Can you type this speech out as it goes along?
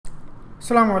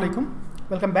আসসালামু আলাইকুম,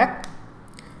 welcome back.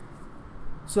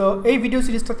 So এই ভিডিও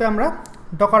সিরিজটাতে আমরা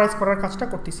ডকারাইজ করার কাজটা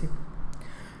করতেছি।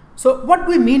 So what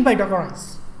do we mean by ডকারাইজ?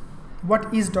 What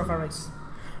is ডকারাইজ?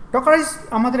 ডকারাইজ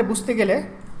আমাদের বুঝতে গেলে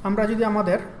আমরা যদি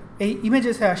আমাদের এই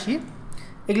ইমেজেসে আসি,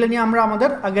 এগুলো নিয়ে আমরা আমাদের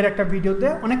আগের একটা ভিডিওতে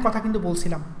অনেক কথা কিন্তু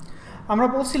বলছিলাম। আমরা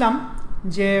বলছিলাম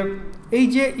যে এই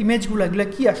যে ইমেজগুলো, এগুলো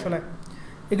কি আসলে?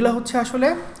 এগুলো হচ্ছে আসলে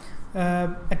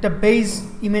একটা বেজ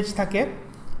ইমেজ থাকে,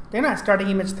 তাই না? স্টার্টিং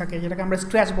ইমেজ থাকে, যেটাকে আমরা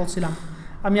স্ক্র্যাচ বলছিলাম।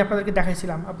 আমি আপনাদেরকে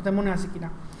দেখাইছিলাম, আপনাদের মনে আছে কিনা?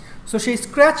 সো সেই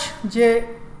স্ক্র্যাচ যে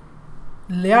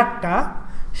লেয়ারটা,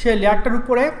 সেই লেয়ারটার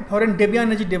উপরে ধরেন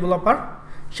ডেবিয়ানের যে ডেভেলপার,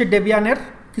 সে ডেবিয়ানের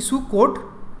কিছু কোড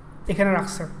এখানে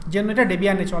রাখছে যেন এটা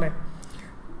ডেবিয়ানে চলে।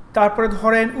 তারপরে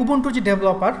ধরেন উবুন্টু যে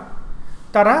ডেভেলপার,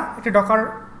 তারা একটা ডকার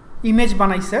ইমেজ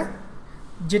বানাইছে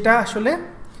যেটা আসলে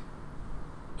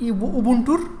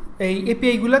উবুন্টুর এই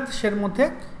এপিআইগুলো সের মধ্যে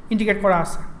ইন্টিগ্রেট করা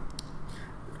আছে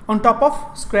অন টপ অফ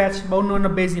স্ক্র্যাচ বা অন্য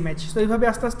বেজ ইমেজ। তো এইভাবে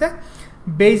আস্তে আস্তে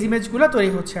বেজ ইমেজগুলো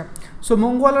তৈরি হচ্ছে। সো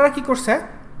মঙ্গোয়ালারা কী করছে,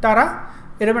 তারা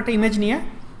এরকম একটা ইমেজ নিয়ে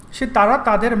তারা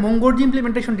তাদের মঙ্গোর যে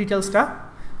ইমপ্লিমেন্টেশন ডিটেলসটা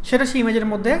সেটা সেই ইমেজের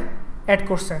মধ্যে অ্যাড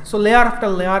করছে। So layer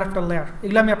after layer after layer,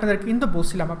 এগুলো আমি আপনাদেরকে কিন্তু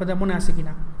বলছিলাম, আপনাদের মনে আছে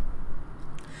কিনা?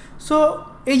 সো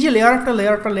এই যে layer after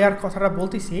layer after layer কথাটা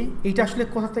বলতেছি, এইটা আসলে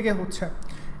কোথা থেকে হচ্ছে?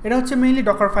 এটা হচ্ছে মেইনলি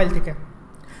ডকার ফাইল থেকে।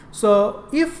 So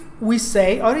if we say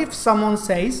or if someone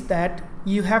says that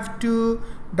you have to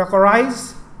dockerize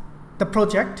the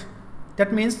project, that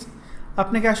means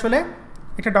আপনাকে আসলে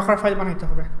একটা ডকার ফাইল বানাইতে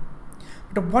হবে।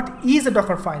 But what is a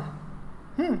Docker file?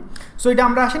 So এটা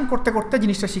আমরা আসেন করতে করতে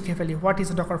জিনিসটা শিখে ফেলি, what is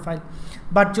a Docker file.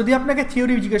 But যদি আপনাকে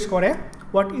থিওরি জিজ্ঞেস করে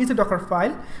what is a Docker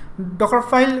file, Docker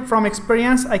file from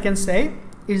experience I can say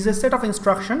it is a set of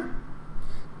instruction,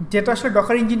 যেটা আসলে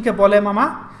ডকার ইঞ্জিনকে বলে মামা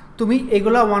তুমি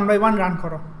এগুলা 1 by 1 রান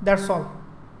করো, দ্যাটস অল।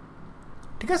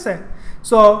 ঠিক আছে?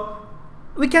 So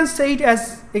we can say it as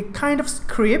a kind of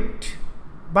script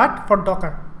but for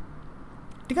Docker.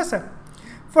 ঠিক আছে?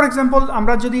 ফর এক্সাম্পল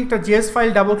আমরা যদি একটা জেএস ফাইল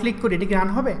ডাবল ক্লিক করি, এটা কি রান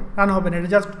হবে? রান হবে না, এটা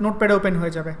জাস্ট নোটপ্যাডে ওপেন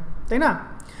হয়ে যাবে, তাই না?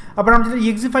 আবার আমরা যদি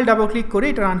exe ফাইল ডাবল ক্লিক করি,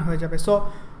 এটা রান হয়ে যাবে। So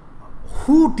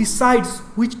who decides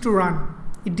which to run?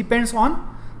 It depends on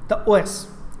the OS.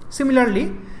 Similarly,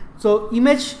 so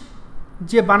image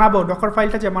যে বানাবো, ডকার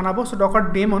ফাইলটা যে বানাবো, সো ডকার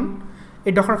ডেমন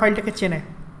এই ডকার ফাইলটাকে চেনে।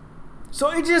 So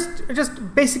it's just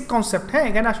basic concept. Hey,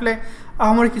 again, actually,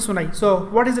 আহামরি কিছু নাই। So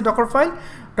what is a Docker file?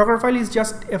 Docker file is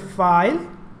just a file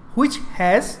which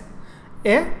has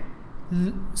a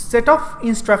set of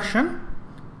instruction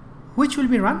which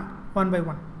will be run one by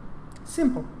one.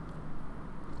 Simple.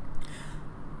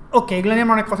 Okay, এগুলো নিয়ে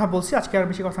অনেক কথা বলছি, আজকে আর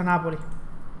বেশি কথা না বলি।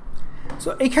 So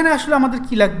এখানে আসলে আমাদের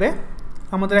কি লাগবে?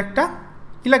 আমাদের একটা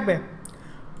কি লাগবে?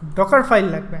 Docker file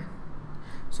লাগবে।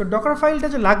 So Docker fileটা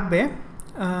যে লাগবে,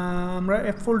 আমরা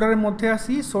এফ ফোল্ডারের মধ্যে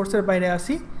আসি, সোর্সের বাইরে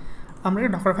আসি, আমরা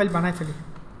একটা ডকার ফাইল বানাই ফেলি,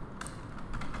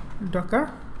 ডকার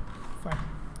ফাইল।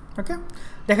 ওকে,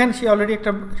 দেখেন সে অলরেডি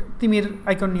একটা তিমির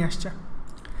আইকন নিয়ে আসছে।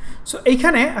 সো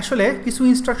এইখানে আসলে কিছু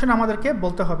ইনস্ট্রাকশন আমাদেরকে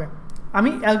বলতে হবে। আমি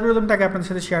অ্যালগোরিদমটাকে আপনাদের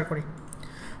সাথে শেয়ার করি।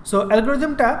 সো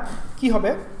অ্যালগোরিদমটা কি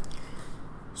হবে?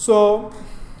 সো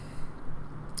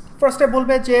ফার্স্টে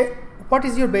বলবে যে what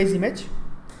is your base image.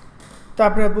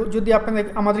 তারপরে যদি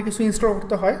আমাদের কিছু ইনস্টল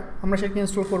করতে হয়, আমরা সেটাকে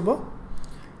ইনস্টল করব।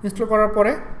 ইনস্টল করার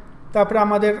পরে তারপরে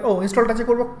আমাদের ইনস্টলটা যে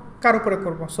করবো কার উপরে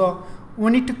করবো? So we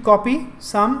need to copy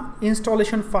some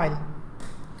installation file.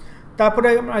 তারপরে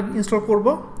ইনস্টল করব।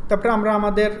 তারপরে আমরা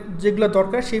আমাদের যেগুলো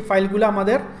দরকার সেই ফাইলগুলো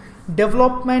আমাদের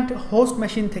ডেভেলপমেন্ট হোস্ট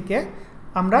মেশিন থেকে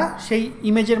আমরা সেই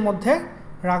ইমেজের মধ্যে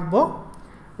রাখবো।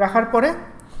 রাখার পরে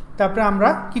তারপরে আমরা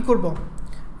কি করব?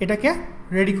 এটাকে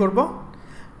রেডি করব।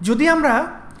 যদি আমরা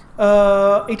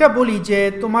এটা বলি যে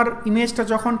তোমার ইমেজটা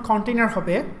যখন কন্টেইনার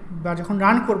হবে বা যখন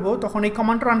রান করব তখন এই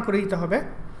কমান্ডটা রান করে দিতে হবে,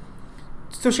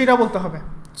 তো সেটা বলতে হবে।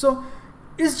 So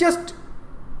it's just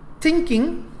thinking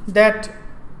that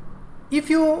if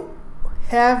you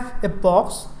have a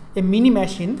box, A mini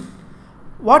machine,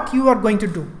 what you are going to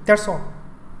do, that's all.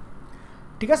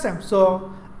 ঠিক আছে? সো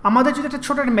আমাদের যদি একটা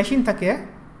ছোটো একটা মেশিন থাকে,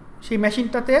 সেই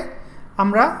মেশিনটাতে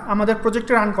আমরা আমাদের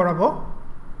প্রজেক্টে রান করাবো।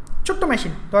 ছোট্ট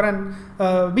মেশিন, ধরেন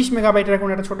 20 মেগাবাইটের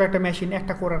কোনো একটা ছোটো একটা মেশিন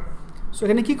একটা করার। সো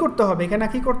এখানে কী করতে হবে? এখানে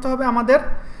কী করতে হবে? আমাদের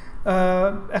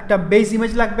একটা বেজ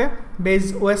ইমেজ লাগবে, বেজ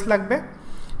ওএস লাগবে।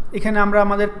 এখানে আমরা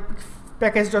আমাদের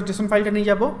প্যাকেজ.json ফাইলটা নিয়ে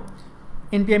যাব,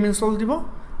 npm ইনস্টল দিব,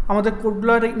 আমাদের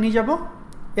কোডগুলো নিয়ে যাব,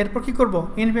 এরপর কী করব?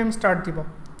 npm স্টার্ট দিব,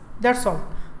 দ্যাটস অল।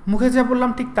 মুখে যা বললাম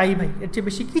ঠিক তাই ভাই, এর চেয়ে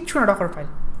বেশি কিচ্ছু না ডকার ফাইল।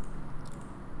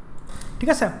 ঠিক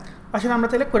আছে? আসলে আমরা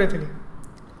তাহলে করে ফেলি।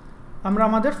 আমরা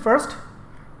আমাদের ফার্স্ট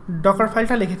ডকার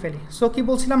ফাইলটা লিখে ফেলি। সো কি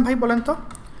বলছিলাম ভাই বলেন তো?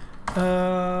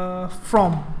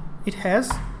 From it has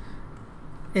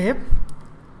a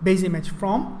base image,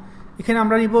 from এখানে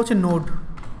আমরা নিব হচ্ছে নোড,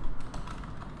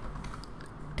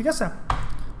 ঠিক আছে,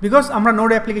 বিকজ আমরা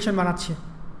নোড অ্যাপ্লিকেশন বানাচ্ছি।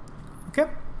 ওকে,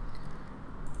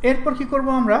 এরপর কি করব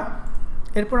আমরা,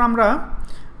 এরপর আমরা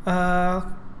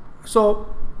so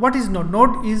what is node?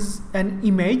 Node is an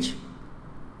image,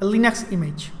 Linux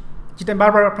image, যেটা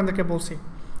বারবার আপনাদেরকে বলছি।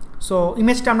 সো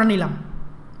ইমেজটা আমরা নিলাম,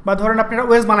 বা ধরেন আপনারা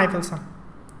ওএস বানাই ফেলছেন,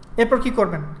 এরপর কি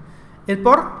করবেন?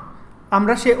 এরপর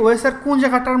আমরা সেই ওএসের কোন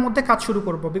জায়গাটার মধ্যে কাজ শুরু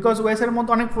করব, বিকজ ওএসের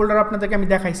মধ্যে অনেক ফোল্ডার আপনাদেরকে আমি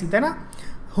দেখাইছি, তাই না?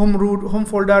 Home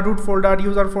folder, root folder,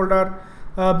 user folder,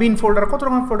 বিন ফোল্ডার, কত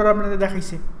রকম ফোল্ডার আপনাদের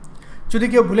দেখাইছি। যদি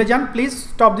কেউ ভুলে যান, please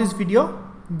stop this video,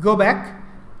 go back,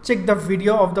 check the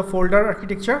video of the folder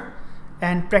architecture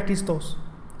and practice those.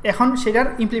 এখন সেটার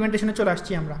ইমপ্লিমেন্টেশনে চলে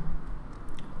আসছি আমরা,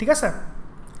 ঠিক আছে?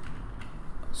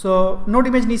 সো নোড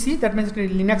ইমেজ নিছি, that means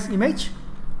Linux image.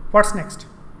 What's next?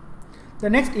 The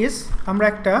next is আমরা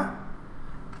একটা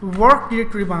ওয়ার্ক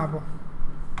ডিরেক্টরি বানাবো।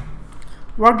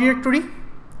 ওয়ার্ক ডিরেক্টরি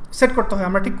সেট করতে হয়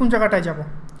আমরা ঠিক কোন জায়গাটায় যাব।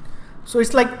 So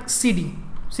it's like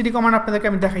CD command আপনাদেরকে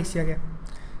আমি দেখাইছি আগে।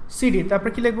 সিডি,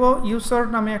 তারপরে কি লিখবো? ইউজার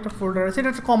নামে একটা ফোল্ডার আছে, এটা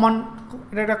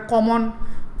একটা কমন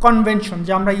কনভেনশন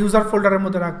যে আমরা ইউজার ফোল্ডারের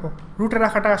মধ্যে রাখবো। রুটে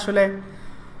রাখাটা আসলে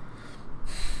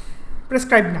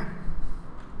প্রেসক্রাইব না,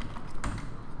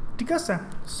 ঠিক আছে?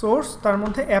 সোর্স, তার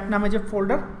মধ্যে অ্যাপ নামে যে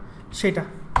ফোল্ডার সেটা,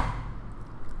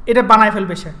 এটা বানায়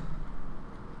ফেলবে সে।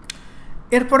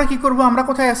 এরপরে কি করব? আমরা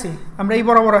কোথায় আছি? আমরা এই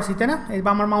বরাবর আছি, তাই না? এই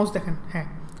আমার মাউস দেখেন, হ্যাঁ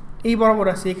এই বরাবর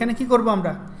আছি। এখানে কি করব?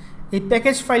 আমরা এই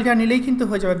প্যাকেজ ফাইলটা নিলেই কিন্তু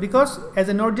হয়ে যাবে, because as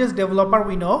a Node.js developer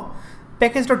we know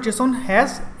package.json has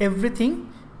everything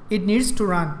it needs to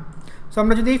run. So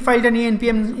আমরা যদি এই ফাইলটা নিয়ে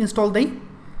npm ইনস্টল দিই,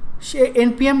 সে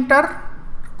npmটার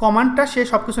কমান্ডটা সে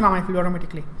সব কিছু নামাই ফেলবে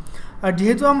অটোমেটিকলি। আর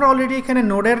যেহেতু আমরা অলরেডি এখানে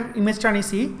নোডের ইমেজটা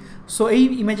নিছি, সো এই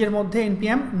ইমেজের মধ্যে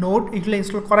npm নোড এগুলো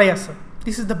ইনস্টল করাই আছে।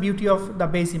 This is the beauty of the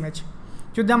base image.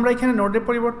 যদি আমরা এখানে নোডের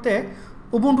পরিবর্তে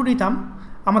উবুন্টু নিতাম,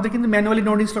 আমাদের কিন্তু ম্যানুয়ালি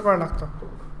নোড ইনস্টল করা লাগতো।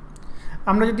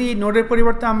 আমরা যদি নোডের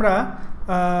পরিবর্তে আমরা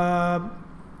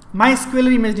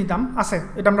MySQL-এর ইমেজ নিতাম, আছে,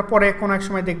 এটা আমরা পরে কোনো এক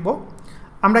সময় দেখব,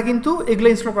 আমরা কিন্তু এগুলো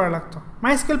ইনস্টল করা লাগতো।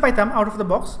 MySQL পাইতাম out of the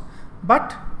box, but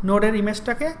নোডের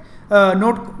ইমেজটাকে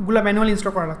নোডগুলো ম্যানুয়ালি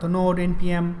ইনস্টল করা লাগতো, নোড,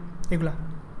 npm এগুলা,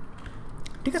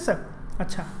 ঠিক আছে?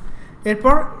 আচ্ছা,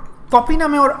 এরপর কপি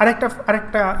নামে ওর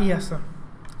আরেকটা আছে,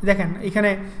 দেখেন এখানে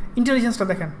ইন্টেলিজেন্সটা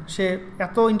দেখেন, সে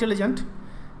এত ইন্টেলিজেন্ট,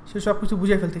 সে সব কিছু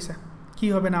বুঝে ফেলতেছে কী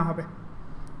হবে না হবে,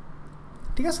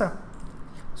 ঠিক আছে?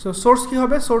 সো সোর্স কী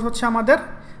হবে? সোর্স হচ্ছে আমাদের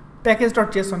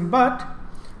package.json, বাট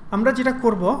আমরা যেটা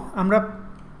করব, আমরা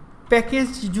প্যাকেজ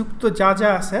যুক্ত যা যা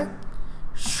আছে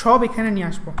সব এখানে নিয়ে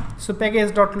আসবো। সো প্যাকেজ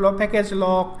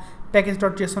লক,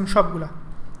 package.json সবগুলা,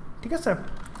 ঠিক আছে?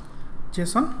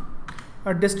 জেসন।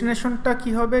 আর ডেস্টিনেশনটা কি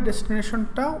হবে?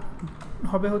 ডেস্টিনেশনটা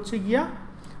হবে হচ্ছে গিয়া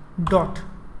dot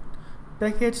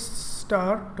package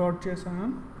star dot Jason,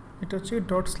 এটা হচ্ছে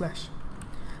ডট স্ল্যাশ।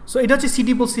 সো এটা হচ্ছে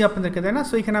সিডি বলছি আপনাদেরকে, তাই না?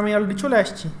 সো এখানে আমি অলরেডি চলে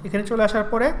আসছি। এখানে চলে আসার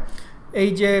পরে এই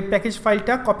যে প্যাকেজ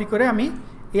ফাইলটা কপি করে আমি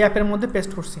এই অ্যাপের মধ্যে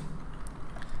পেস্ট করছি।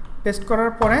 পেস্ট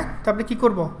করার পরে তারপরে কী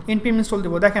করব? npm ইনস্টল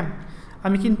দেবো। দেখেন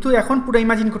আমি কিন্তু এখন পুরো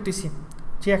ইমাজিন করতেছি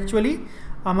যে অ্যাকচুয়ালি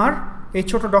আমার এই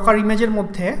ছোটো ডকার ইমেজের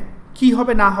মধ্যে কী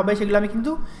হবে না হবে সেগুলো আমি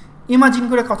কিন্তু ইমাজিন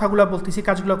করে কথাগুলো বলতেছি,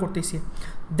 কাজগুলো করতেছি।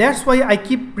 That's why I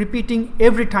keep repeating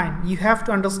every time you have to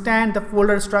understand the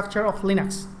folder structure of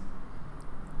Linux,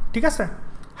 ঠিক আছে?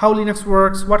 How Linux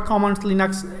works, what commands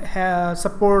Linux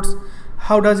supports,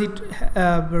 how does it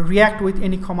react with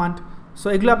any command. So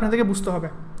এগুলো আপনাদেরকে বুঝতে হবে,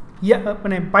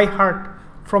 মানে by heart,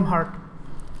 from heart.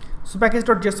 So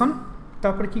প্যাকেজ.json,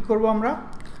 তারপরে কী করবো? আমরা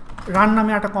রান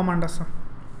নামে একটা কমান্ড আছে,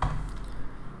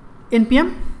 npm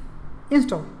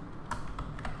ইনস্টল।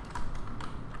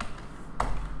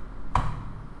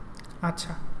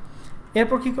 আচ্ছা,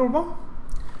 এরপর কী করব?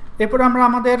 এরপর আমরা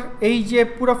আমাদের এই যে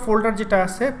পুরো ফোল্ডার যেটা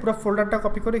আছে, পুরো ফোল্ডারটা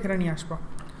কপি করে এখানে নিয়ে আসবো।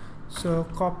 সো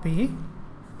কপি,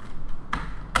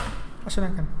 আসে না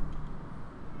কেন?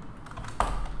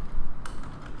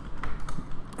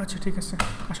 আচ্ছা ঠিক আছে,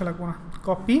 আসা লাগবো না।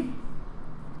 কপি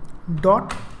ডট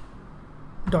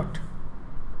ডট,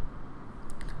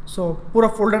 সো পুরো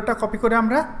ফোল্ডারটা কপি করে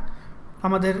আমরা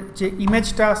আমাদের যে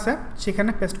ইমেজটা আছে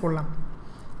সেখানে পেস্ট করলাম।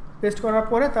 পেস্ট করার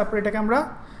পরে তারপর এটাকে আমরা,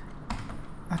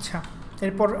 আচ্ছা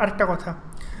এরপর আরেকটা কথা,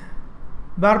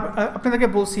 আপনাদেরকে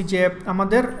বলছি যে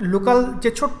আমাদের লোকাল যে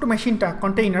ছোট্ট মেশিনটা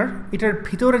কন্টেইনার, এটার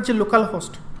ভিতরের যে লোকাল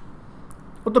হোস্ট,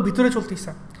 ও তো ভিতরে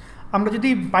চলতেছে। আমরা যদি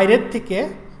বাইরের থেকে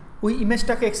ওই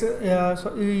ইমেজটাকে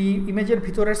ওই ইমেজের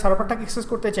ভিতরের সার্ভারটাকে অ্যাক্সেস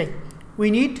করতে চাই, we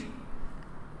need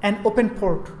an open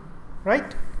port, right?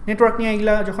 Network নিয়ে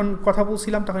এগুলা যখন কথা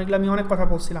বলছিলাম তখন এগুলো আমি অনেক কথা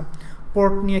বলছিলাম,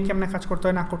 পোর্ট নিয়ে কেমনে কাজ করতে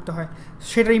হয় না করতে হয়,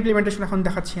 সেটার ইমপ্লিমেন্টেশন এখন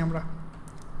দেখাচ্ছি আমরা,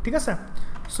 ঠিক আছে?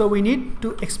 So we need to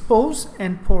expose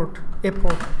and port a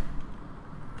port.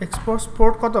 Export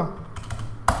port কত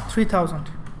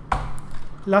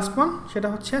 3000 লাস্ট ওয়ান সেটা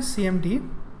হচ্ছে সিএমডি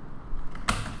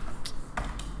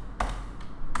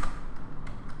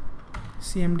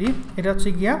এটা হচ্ছে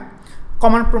গিয়া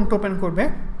কমান্ড প্রম্পট ওপেন করবে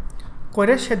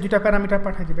করে সে দুইটা প্যারামিটার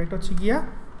পাঠিয়ে দেবে এটা হচ্ছে গিয়া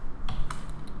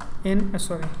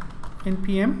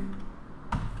npm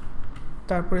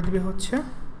তারপরে দিবে হচ্ছে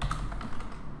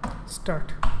স্টার্ট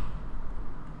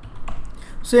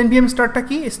সো npm স্টার্টটা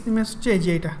কি এসটিমেট হচ্ছে এই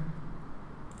যে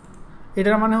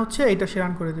এটার মানে হচ্ছে এইটা সে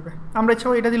রান করে দেবে আমরা ইচ্ছা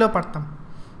এটা দিলেও পারতাম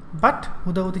বাট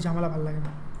হুদাহুদি ঝামেলা ভালো লাগে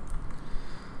না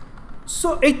সো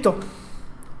এই তো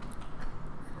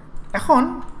এখন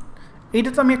এইটা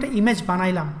তো আমি একটা ইমেজ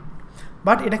বানাইলাম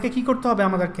বাট এটাকে কি করতে হবে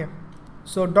আমাদেরকে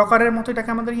সো ডকারের মতো এটাকে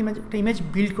আমাদের একটা ইমেজ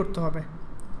বিল্ড করতে হবে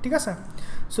ঠিক আছে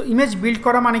সো ইমেজ বিল্ড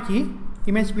করা মানে কি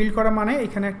ইমেজ বিল্ড করা মানে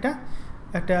এখানে একটা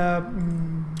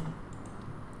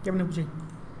কেমনে বুঝি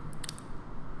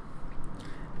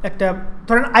একটা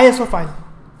ধরেন আইএসও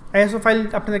ফাইল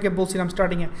আপনাদেরকে বলছিলাম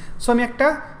স্টার্টিংয়ে সো আমি একটা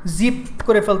জিপ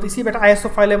করে ফেলতেছি বাট আইএসও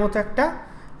ফাইলের মতো একটা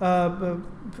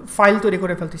ফাইল তৈরি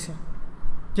করে ফেলতেছি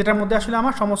যেটার মধ্যে আসলে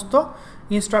আমার সমস্ত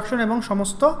ইনস্ট্রাকশন এবং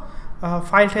সমস্ত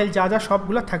ফাইল যা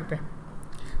সবগুলো থাকবে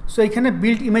সো এখানে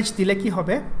বিল্ড ইমেজ দিলে কি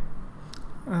হবে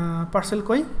পার্সেল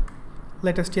কই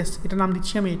লেটেস্ট এটা নাম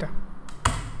দিচ্ছি আমি এটা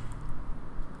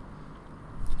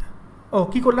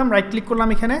কি করলাম রাইট ক্লিক করলাম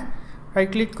এখানে রাইট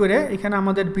ক্লিক করে এখানে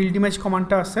আমাদের বিল্ড ইমেজ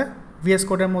কমান্ডটা আছে ভিএস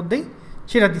কোডের মধ্যেই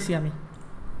সেটা দিছি আমি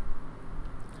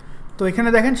তো এখানে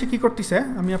দেখেন সে কী করতেছে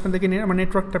আমি আপনাদেরকে আমার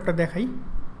নেটওয়ার্ক ট্যাবটা দেখাই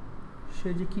সে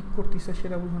যে কী করতেছে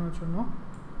সেটা বোঝানোর জন্য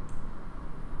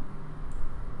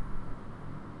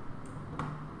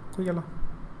কই গেল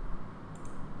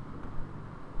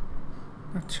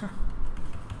আচ্ছা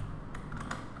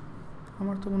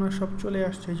আমার তো মনে হয় সব চলে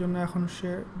আসছে এই জন্য এখন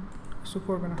সে কিছু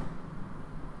করবে না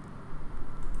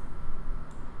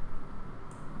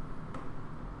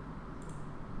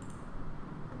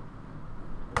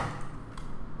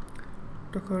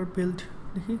Docker build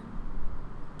দেখি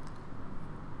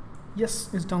yes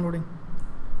it's downloading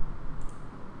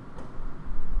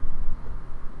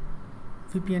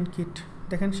VPN kit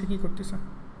দেখেন সে কি করতেছে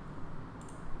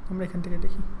আমরা এখান থেকে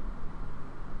দেখি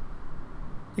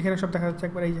এখানে সব দেখা যাচ্ছে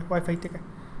একবার এই যে ওয়াইফাই থেকে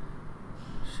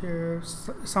সে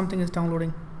something is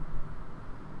downloading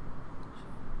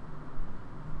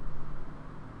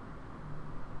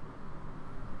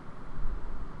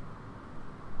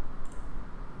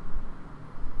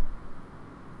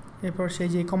এরপর সেই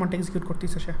যে কমান্ড এক্সিকিউট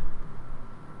করতেছে সে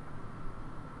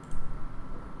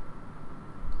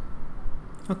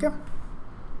ওকে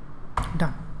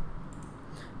ডান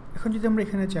এখন যদি আমরা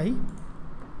এখানে যাই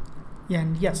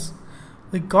and yes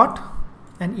we got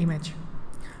an image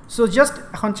so just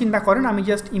এখন চিন্তা করেন আমি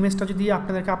জাস্ট ইমেজটা যদি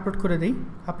আপনাদেরকে আপলোড করে দেই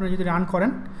আপনারা যদি রান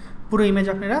করেন পুরো ইমেজ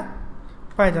আপনারা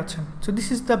পেয়ে যাচ্ছেন so this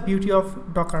is the beauty of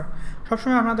Docker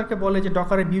সবসময় আপনাদেরকে বলে যে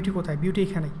ডকারের বিউটি কোথায় বিউটি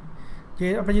এখানেই যে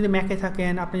আপনি যদি ম্যাকে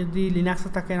থাকেন আপনি যদি লিনাক্সে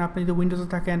থাকেন আপনি যদি উইন্ডোজে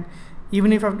থাকেন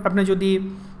ইভেন ইফ আপনি যদি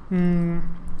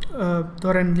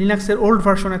ধরেন লিনাক্সের ওল্ড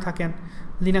ভার্সনে থাকেন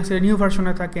লিনাক্সের নিউ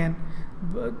ভার্সনে থাকেন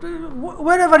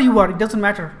wherever you are it doesn't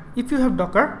matter if you have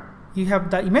Docker you have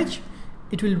the image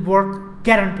it will work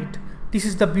guaranteed this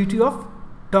is the beauty of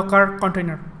Docker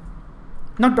container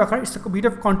not Docker it's the beauty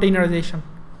of containerization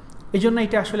এই জন্য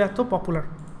এটা আসলে এত popular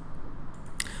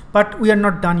but we are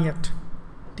not done yet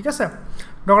ঠিক আছে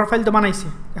Docker file তো বানাইছি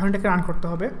এখন এটাকে রান করতে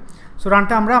হবে সো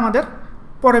রানটা আমরা আমাদের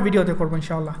পরে ভিডিওতে করবো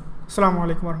ইনশাআল্লাহ আসসালামু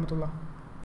আলাইকুম রহমতুল্লাহ